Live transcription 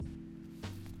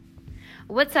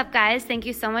What's up, guys? Thank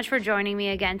you so much for joining me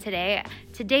again today.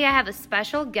 Today I have a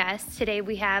special guest. Today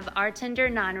we have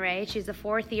Artinder Nanre. She's a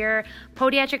fourth-year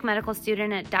podiatric medical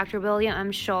student at Dr. William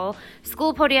M. Scholl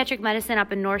School of Podiatric Medicine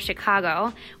up in North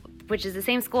Chicago, which is the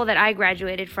same school that I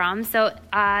graduated from. So,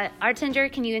 Artinder,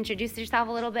 can you introduce yourself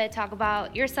a little bit, talk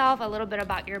about yourself, a little bit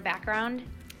about your background?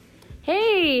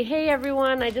 Hey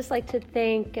everyone. I'd just like to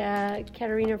thank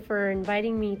Katerina for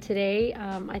inviting me today.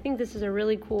 I think this is a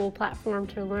really cool platform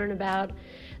to learn about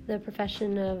the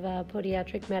profession of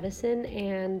podiatric medicine.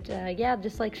 And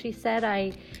just like she said,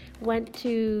 I went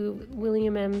to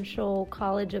William M. Scholl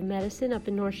College of Medicine up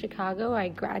in North Chicago. I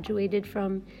graduated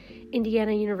from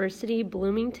Indiana University,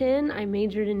 Bloomington. I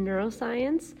majored in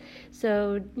neuroscience.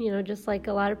 So, just like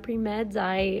a lot of pre-meds,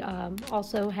 I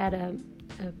also had a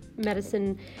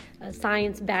medicine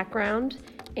science background,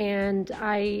 and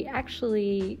I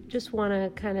actually just want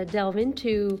to kind of delve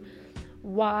into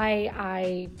why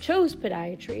I chose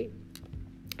podiatry.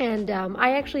 And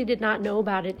I actually did not know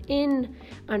about it in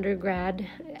undergrad,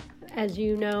 as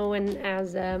you know, and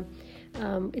as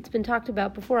it's been talked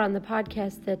about before on the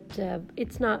podcast, that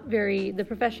the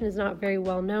profession is not very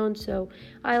well known. So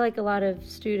I, like a lot of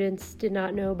students, did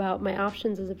not know about my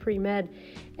options as a pre-med.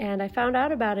 And I found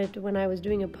out about it when I was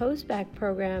doing a post-bac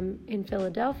program in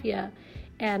Philadelphia.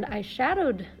 And I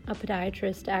shadowed a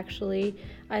podiatrist, actually.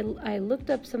 I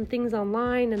looked up some things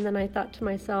online, and then I thought to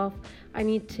myself, I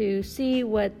need to see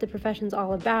what the profession's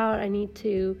all about. I need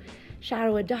to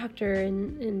shadow a doctor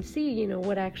and see,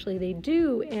 what actually they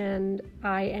do. And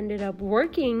I ended up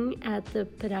working at the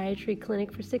podiatry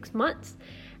clinic for 6 months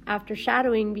after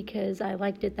shadowing, because I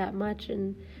liked it that much,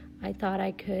 and I thought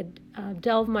I could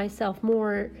delve myself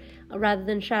more. Rather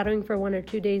than shadowing for 1 or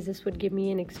 2 days, this would give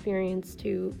me an experience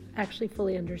to actually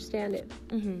fully understand it.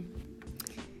 Mm-hmm.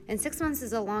 And 6 months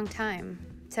is a long time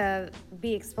to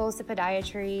be exposed to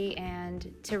podiatry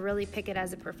and to really pick it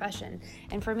as a profession.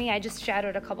 And for me, I just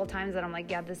shadowed a couple times and I'm like,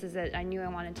 yeah, this is it. I knew I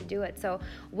wanted to do it. So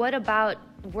what about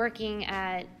working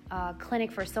at a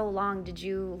clinic for so long did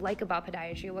you like about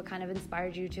podiatry? What kind of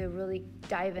inspired you to really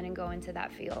dive in and go into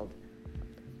that field?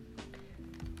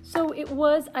 So it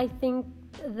was, I think,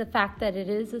 the fact that it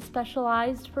is a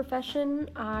specialized profession.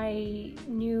 I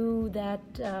knew that,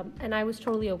 and I was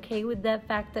totally okay with that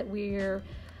fact that we're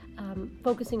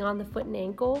focusing on the foot and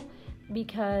ankle,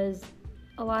 because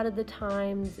a lot of the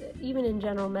times, even in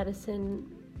general medicine,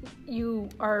 you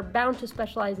are bound to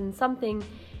specialize in something.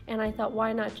 And I thought,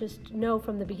 why not just know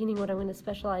from the beginning what I'm going to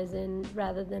specialize in,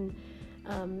 rather than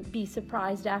be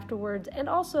surprised afterwards. And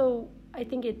also, I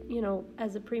think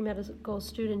as a pre-medical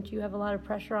student, you have a lot of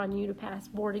pressure on you to pass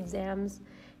board exams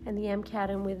and the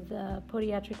MCAT, and with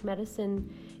podiatric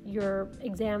medicine, your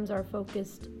exams are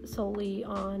focused solely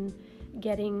on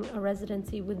getting a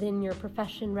residency within your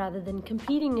profession rather than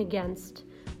competing against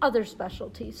other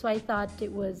specialties. So I thought it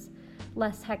was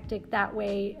less hectic that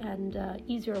way and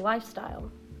easier lifestyle.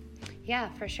 Yeah,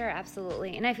 for sure,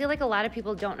 absolutely. And I feel like a lot of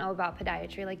people don't know about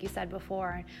podiatry, like you said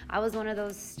before. I was one of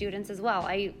those students as well.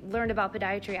 I learned about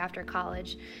podiatry after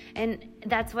college, and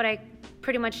that's what I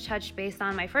pretty much touched based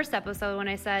on my first episode when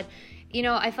I said,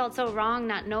 I felt so wrong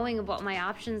not knowing what my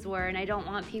options were, and I don't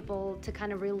want people to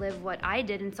kind of relive what I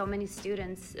did and so many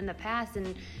students in the past,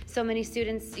 and so many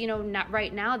students, not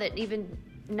right now, that even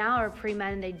now are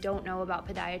pre-med and they don't know about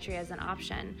podiatry as an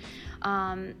option.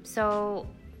 So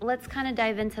let's kind of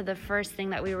dive into the first thing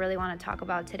that we really want to talk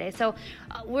about today. So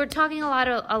we're talking a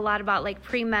lot about like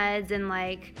pre-meds and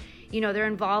like, their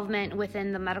involvement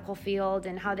within the medical field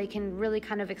and how they can really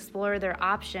kind of explore their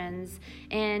options.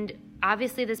 And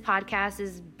obviously this podcast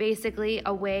is basically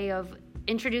a way of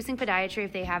introducing podiatry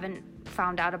if they haven't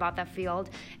found out about that field,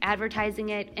 advertising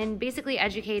it, and basically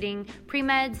educating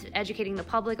pre-meds, educating the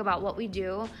public about what we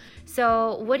do.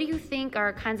 So what do you think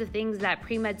are kinds of things that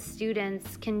pre-med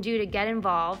students can do to get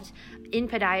involved in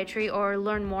podiatry or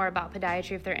learn more about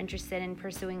podiatry if they're interested in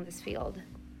pursuing this field?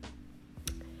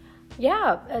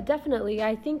 Yeah, definitely.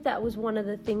 I think that was one of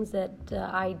the things that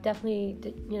I definitely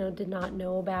did not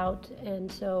know about.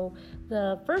 And so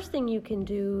the first thing you can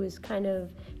do is kind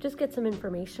of just get some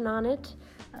information on it.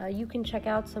 You can check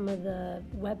out some of the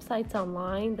websites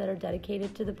online that are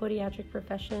dedicated to the podiatric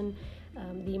profession.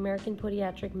 The American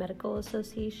Podiatric Medical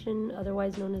Association,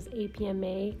 otherwise known as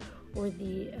APMA, or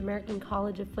the American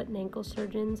College of Foot and Ankle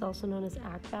Surgeons, also known as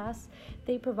ACFAS.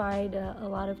 They provide a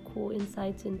lot of cool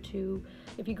insights into,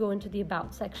 if you go into the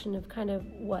About section, of kind of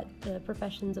what the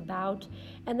profession's about.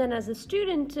 And then as a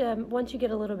student, once you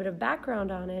get a little bit of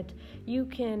background on it, you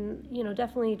can,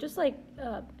 definitely, just like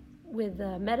with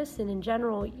medicine in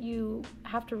general, you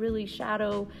have to really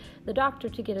shadow the doctor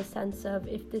to get a sense of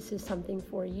if this is something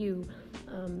for you.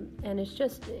 And it's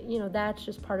just, that's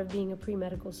just part of being a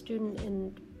pre-medical student.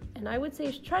 And I would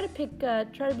say try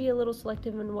to be a little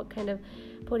selective in what kind of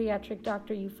podiatric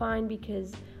doctor you find,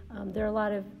 because there are a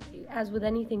lot of, as with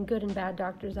anything, good and bad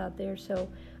doctors out there. So,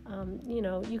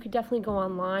 you could definitely go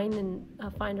online and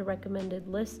find a recommended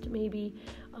list maybe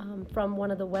from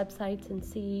one of the websites and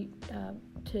see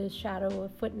to shadow a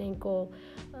foot and ankle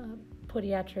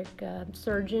podiatric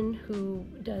surgeon who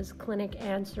does clinic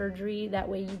and surgery. That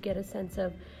way you get a sense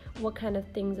of what kind of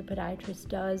things a podiatrist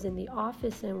does in the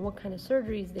office and what kind of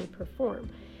surgeries they perform.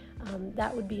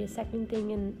 That would be a second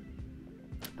thing. And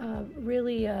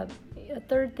really a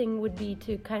third thing would be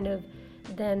to kind of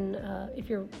then, if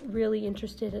you're really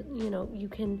interested, you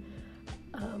can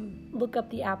look up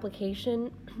the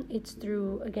application. It's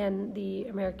through, again, the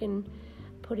American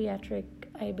Podiatric,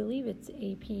 I believe it's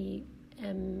APMAS,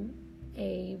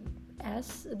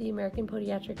 the American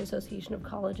Podiatric Association of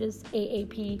Colleges,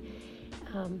 AAP.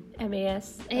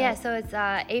 MAS. Yeah, so it's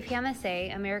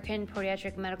APMSA, American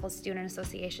Podiatric Medical Student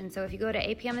Association. So if you go to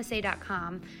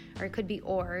apmsa.com, or it could be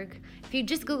org, if you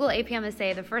just Google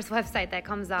APMSA, the first website that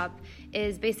comes up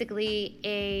is basically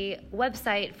a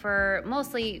website for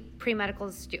mostly pre-medical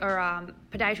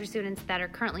podiatry students that are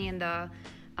currently in the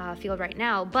field right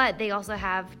now, but they also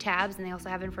have tabs and they also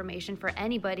have information for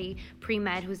anybody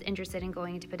pre-med who's interested in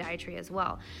going into podiatry as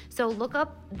well. So look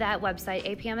up that website,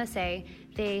 APMSA.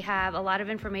 They have a lot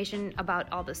of information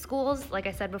about all the schools. Like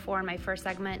I said before in my first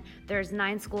segment, there's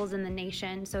 9 schools in the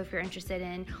nation. So if you're interested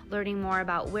in learning more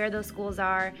about where those schools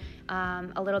are,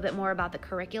 a little bit more about the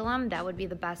curriculum, that would be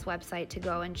the best website to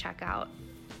go and check out.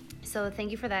 So thank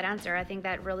you for that answer. I think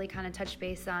that really kind of touched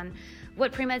base on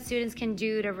what pre-med students can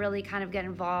do to really kind of get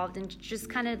involved and just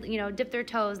kind of, dip their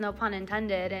toes, no pun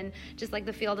intended, and just like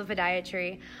the field of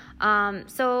podiatry.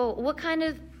 So what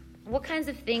kinds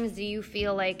of things do you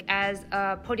feel like as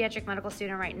a podiatric medical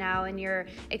student right now, in your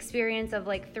experience of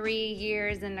like 3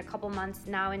 years and a couple months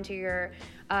now into your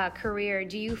career,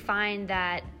 do you find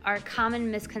that are common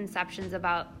misconceptions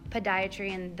about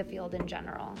podiatry and the field in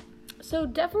general? So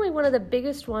definitely one of the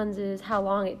biggest ones is how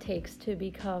long it takes to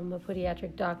become a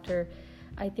podiatric doctor.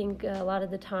 I think a lot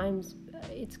of the times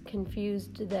it's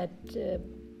confused that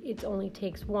it only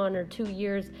takes 1 or 2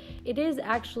 years. It is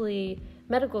actually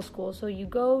medical school. So you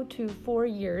go to 4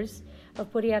 years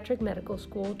of podiatric medical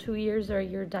school. 2 years are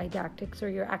your didactics or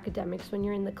your academics when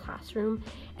you're in the classroom.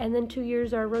 And then 2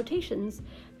 years are rotations.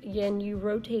 Again, you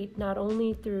rotate not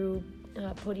only through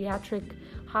podiatric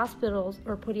hospitals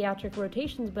or podiatric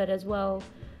rotations, but as well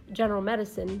general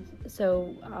medicine.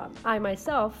 So I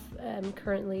myself am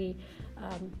currently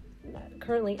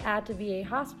at a VA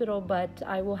hospital, but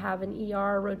I will have an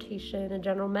ER rotation, a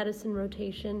general medicine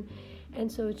rotation, and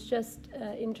so it's just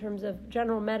in terms of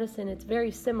general medicine, it's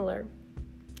very similar.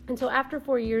 And so after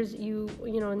 4 years, you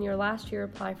in your last year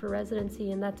apply for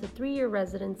residency, and that's a 3-year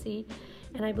residency.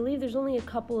 And I believe there's only a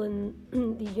couple in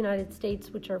the United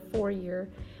States which are 4-year.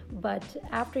 But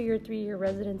after your 3-year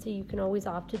residency, you can always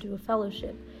opt to do a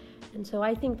fellowship. And so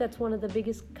I think that's one of the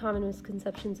biggest common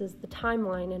misconceptions is the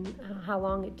timeline and how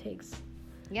long it takes.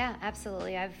 Yeah,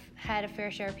 absolutely. I've had a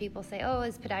fair share of people say, oh,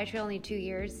 is podiatry only 2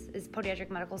 years? Is podiatric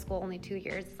medical school only 2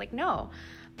 years? It's like, no.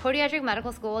 Podiatric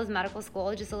medical school is medical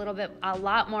school, just a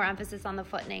lot more emphasis on the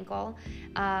foot and ankle.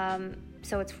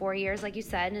 So it's 4 years, like you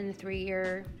said, and a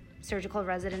 3-year surgical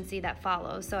residency that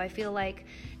follows. So I feel like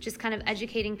just kind of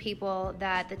educating people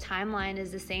that the timeline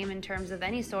is the same in terms of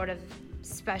any sort of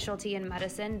specialty in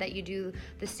medicine, that you do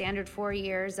the standard 4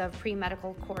 years of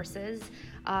pre-medical courses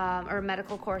or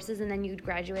medical courses, and then you'd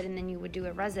graduate and then you would do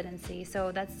a residency.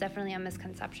 So that's definitely a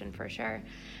misconception for sure.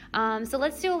 So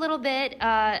let's do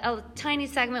a tiny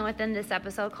segment within this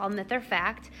episode called Myth or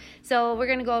Fact. So we're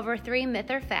going to go over 3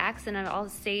 myth or facts, and I'll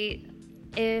say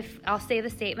the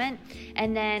statement,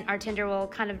 and then our Tinder will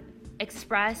kind of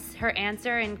express her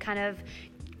answer and kind of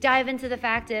dive into the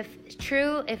fact if it's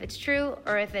true,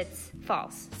 or if it's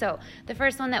false. So the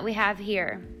first one that we have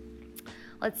here,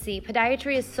 let's see,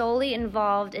 podiatry is solely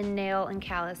involved in nail and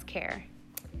callus care.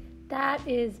 That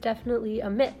is definitely a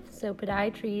myth. So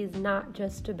podiatry is not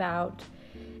just about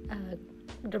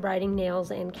debriding nails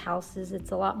and calluses.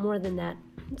 It's a lot more than that.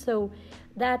 So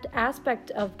that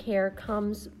aspect of care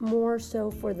comes more so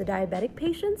for the diabetic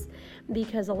patients,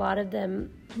 because a lot of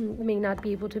them may not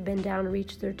be able to bend down and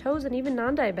reach their toes, and even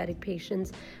non-diabetic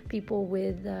patients, people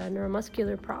with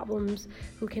neuromuscular problems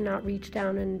who cannot reach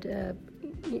down and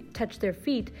touch their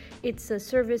feet. It's a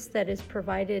service that is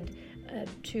provided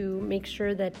to make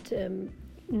sure that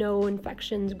no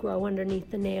infections grow underneath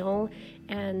the nail,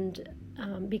 and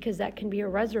because that can be a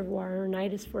reservoir or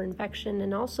rhinitis for infection.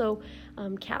 And also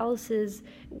calluses,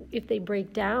 if they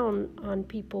break down on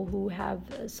people who have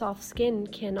soft skin,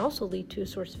 can also lead to a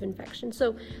source of infection.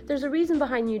 So there's a reason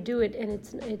behind you do it, and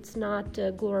it's not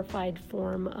a glorified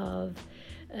form of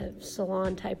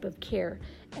salon type of care.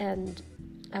 And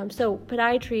so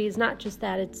podiatry is not just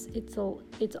that,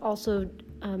 it's also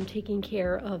taking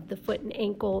care of the foot and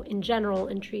ankle in general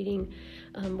and treating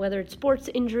whether it's sports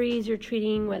injuries you're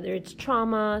treating, whether it's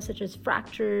trauma such as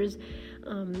fractures,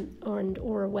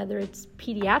 or whether it's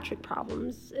pediatric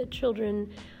problems.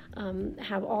 Children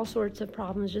have all sorts of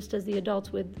problems, just as the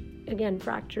adults, with, again,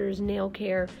 fractures, nail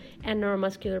care, and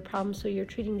neuromuscular problems. So you're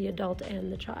treating the adult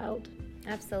and the child.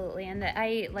 Absolutely. And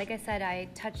like I said, I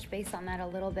touched base on that a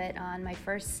little bit on my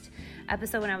first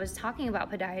episode when I was talking about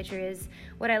podiatry. Is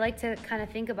what I like to kind of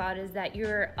think about is that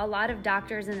you're a lot of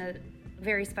doctors in a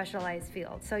very specialized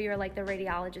field. So you're like the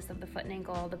radiologist of the foot and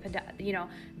ankle,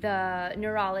 the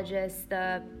neurologist,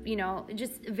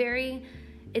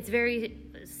 it's very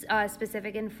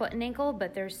specific in foot and ankle,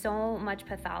 but there's so much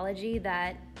pathology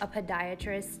that a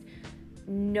podiatrist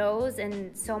knows,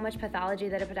 and so much pathology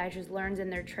that a podiatrist learns in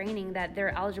their training, that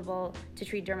they're eligible to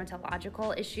treat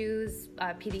dermatological issues,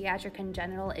 pediatric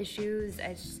congenital issues.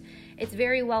 It's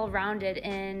very well-rounded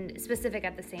and specific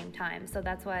at the same time. So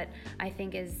that's what I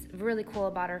think is really cool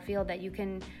about our field, that you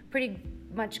can pretty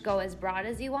much go as broad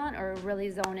as you want, or really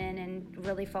zone in and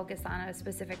really focus on a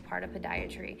specific part of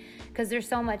podiatry, because there's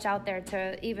so much out there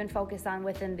to even focus on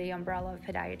within the umbrella of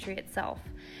podiatry itself.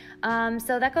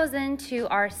 So that goes into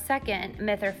our second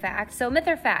myth or fact. So myth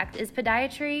or fact, is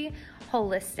podiatry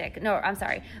holistic? No, I'm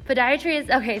sorry. Podiatry is,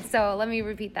 okay, so let me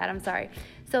repeat that. I'm sorry.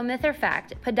 So myth or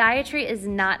fact, podiatry is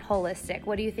not holistic.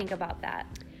 What do you think about that?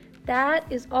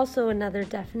 That is also another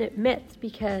definite myth,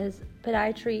 because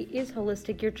podiatry is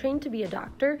holistic. You're trained to be a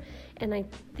doctor, and I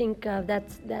think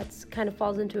that's kind of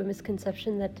falls into a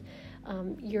misconception that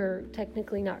you're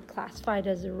technically not classified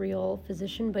as a real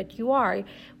physician, but you are.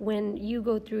 When you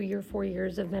go through your 4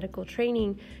 years of medical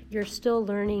training, you're still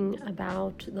learning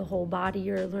about the whole body.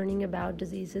 You're learning about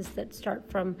diseases that start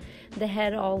from the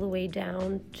head all the way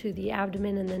down to the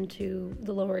abdomen, and then to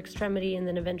the lower extremity, and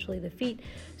then eventually the feet.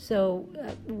 So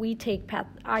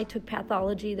I took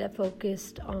pathology that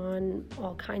focused on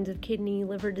all kinds of kidney,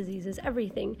 liver diseases,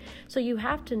 everything. So you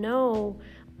have to know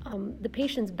the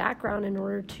patient's background in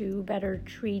order to better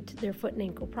treat their foot and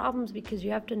ankle problems, because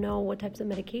you have to know what types of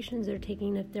medications they're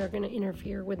taking, if they're going to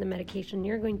interfere with the medication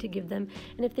you're going to give them,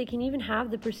 and if they can even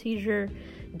have the procedure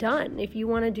done. If you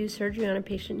want to do surgery on a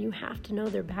patient, you have to know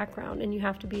their background, and you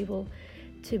have to be able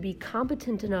to be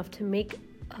competent enough to make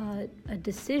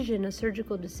a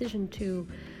surgical decision to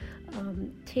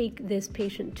take this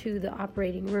patient to the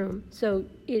operating room. So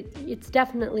it's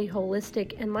definitely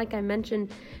holistic. And like I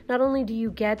mentioned, not only do you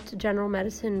get general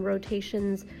medicine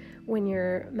rotations when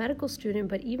you're a medical student,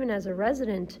 but even as a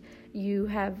resident, you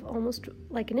have almost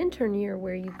like an intern year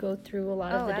where you go through a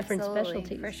lot of the different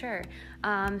specialties. For sure.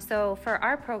 So for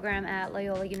our program at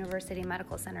Loyola University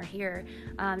Medical Center here,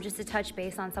 just to touch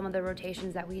base on some of the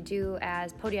rotations that we do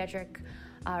as podiatric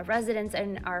residents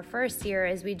in our first year,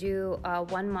 is we do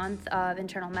 1 month of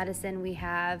internal medicine. We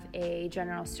have a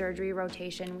general surgery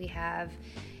rotation. We have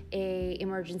a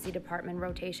emergency department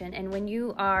rotation. And when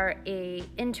you are a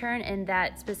intern in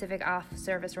that specific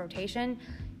off-service rotation,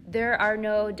 there are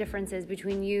no differences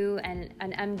between you and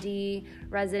an MD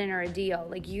resident or a DO.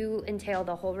 Like, you entail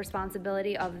the whole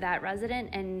responsibility of that resident,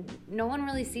 and no one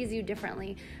really sees you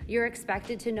differently. You're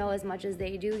expected to know as much as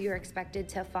they do. You're expected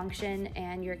to function,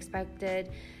 and you're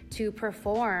expected to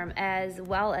perform as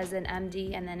well as an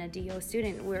MD and then a DO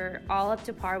student. We're all up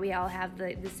to par. We all have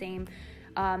the same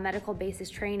medical basis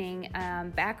training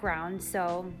background.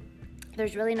 So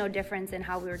there's really no difference in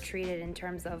how we were treated in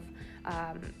terms of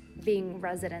being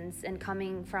residents and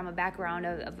coming from a background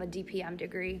of a DPM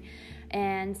degree.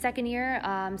 And second year,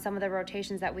 some of the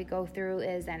rotations that we go through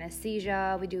is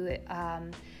anesthesia. We do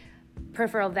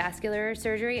peripheral vascular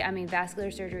surgery. I mean,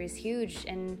 vascular surgery is huge,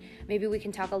 and maybe we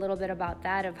can talk a little bit about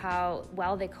that, of how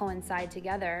well they coincide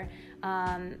together.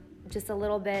 Just a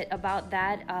little bit about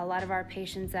that. A lot of our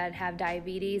patients that have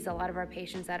diabetes, a lot of our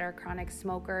patients that are chronic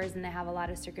smokers, and they have a lot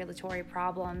of circulatory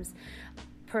problems.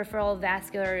 Peripheral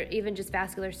vascular, even just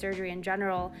vascular surgery in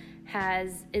general,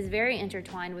 is very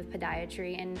intertwined with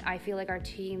podiatry, and I feel like our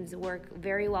teams work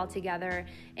very well together,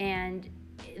 and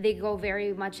they go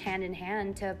very much hand in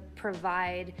hand to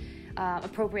provide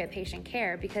appropriate patient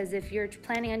care. Because if you're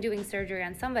planning on doing surgery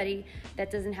on somebody that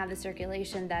doesn't have the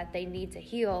circulation that they need to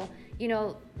heal,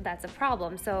 that's a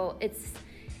problem. So it's,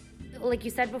 like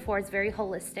you said before, it's very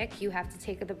holistic. You have to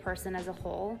take the person as a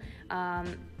whole.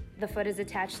 the foot is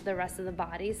attached to the rest of the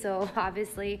body. So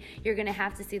obviously you're going to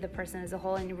have to see the person as a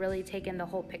whole and really take in the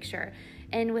whole picture.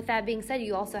 And with that being said,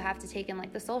 you also have to take in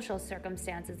like the social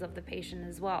circumstances of the patient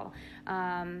as well.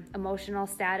 Emotional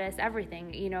status,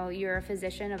 everything. You know, you're a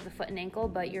physician of the foot and ankle,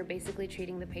 but you're basically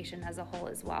treating the patient as a whole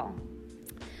as well.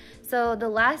 So the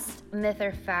last myth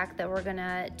or fact that we're going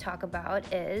to talk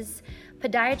about is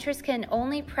podiatrists can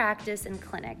only practice in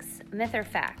clinics. Myth or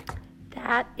fact?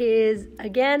 That is,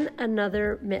 again,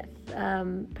 another myth.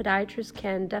 Podiatrists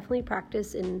can definitely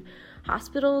practice in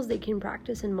hospitals. They can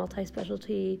practice in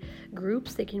multi-specialty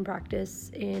groups. They can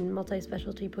practice in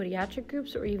multi-specialty podiatric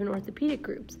groups or even orthopedic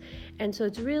groups. And so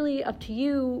it's really up to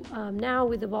you. Now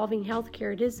with evolving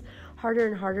healthcare, it is harder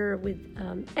and harder with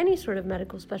any sort of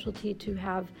medical specialty to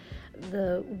have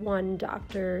the one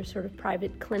doctor sort of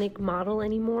private clinic model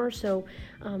anymore. So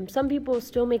some people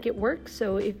still make it work.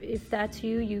 So if that's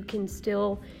you, you can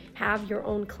still have your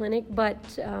own clinic,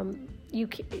 but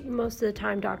most of the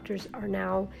time doctors are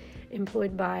now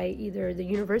employed by either the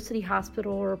university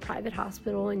hospital or a private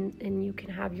hospital, and you can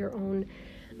have your own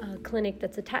clinic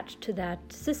that's attached to that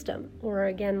system. Or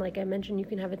again, like I mentioned, you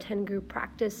can have a 10-group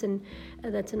practice, and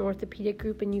that's an orthopedic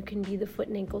group, and you can be the foot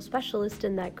and ankle specialist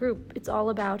in that group. It's all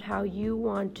about how you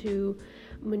want to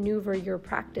maneuver your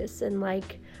practice. And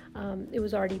like it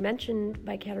was already mentioned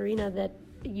by Katarina, that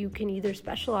you can either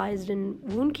specialize in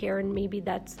wound care, and maybe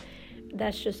that's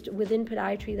just within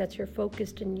podiatry, that's your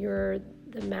focus, and you're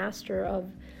the master of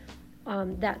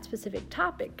that specific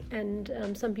topic. And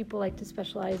some people like to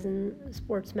specialize in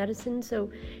sports medicine,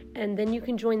 and then you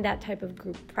can join that type of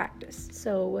group practice.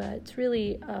 So it's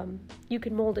really, you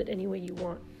can mold it any way you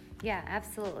want. Yeah,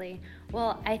 absolutely.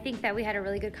 Well, I think that we had a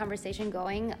really good conversation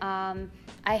going.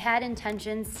 I had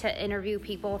intentions to interview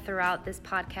people throughout this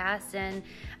podcast, and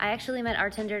I actually met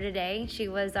Artender today. She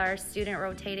was our student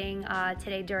rotating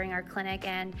today during our clinic,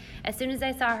 and as soon as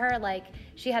I saw her, like,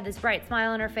 she had this bright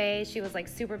smile on her face. She was like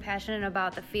super passionate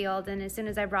about the field, and as soon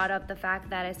as I brought up the fact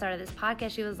that I started this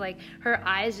podcast, she was like, her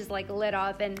eyes just like lit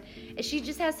up, and she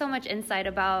just has so much insight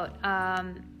about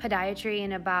podiatry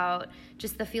and about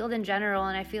just the field in general.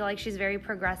 And I feel like she's very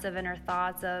progressive in her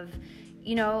thoughts of,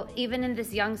 you know, even in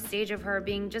this young stage of her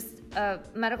being just a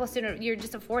medical student, you're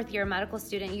just a fourth year medical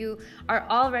student, you are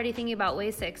already thinking about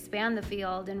ways to expand the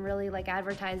field and really like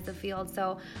advertise the field.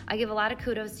 So I give a lot of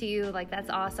kudos to you. Like, that's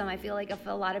awesome. I feel like if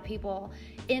a lot of people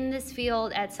in this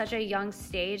field at such a young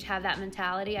stage have that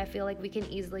mentality, I feel like we can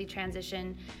easily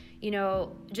transition, you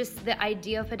know, just the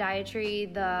idea of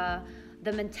podiatry,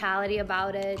 the mentality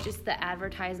about it, just the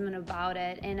advertisement about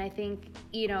it. And I think,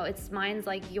 you know, it's minds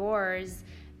like yours,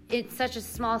 it's such a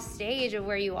small stage of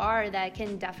where you are that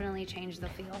can definitely change the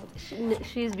field.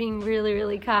 She's being really,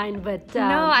 really kind, but... No,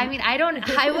 I mean,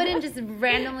 I wouldn't just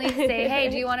randomly say, hey,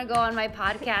 do you want to go on my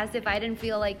podcast, if I didn't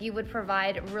feel like you would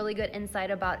provide really good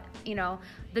insight about, you know,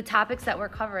 the topics that we're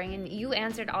covering. And you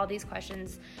answered all these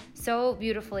questions so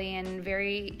beautifully and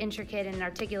very intricate and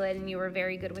articulate, and you were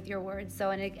very good with your words.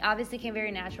 So, and it obviously came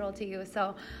very natural to you.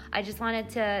 So I just wanted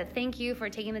to thank you for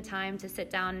taking the time to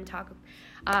sit down and talk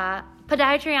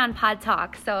podiatry on Pod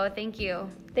Talk. So thank you.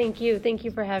 Thank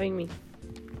you for having me.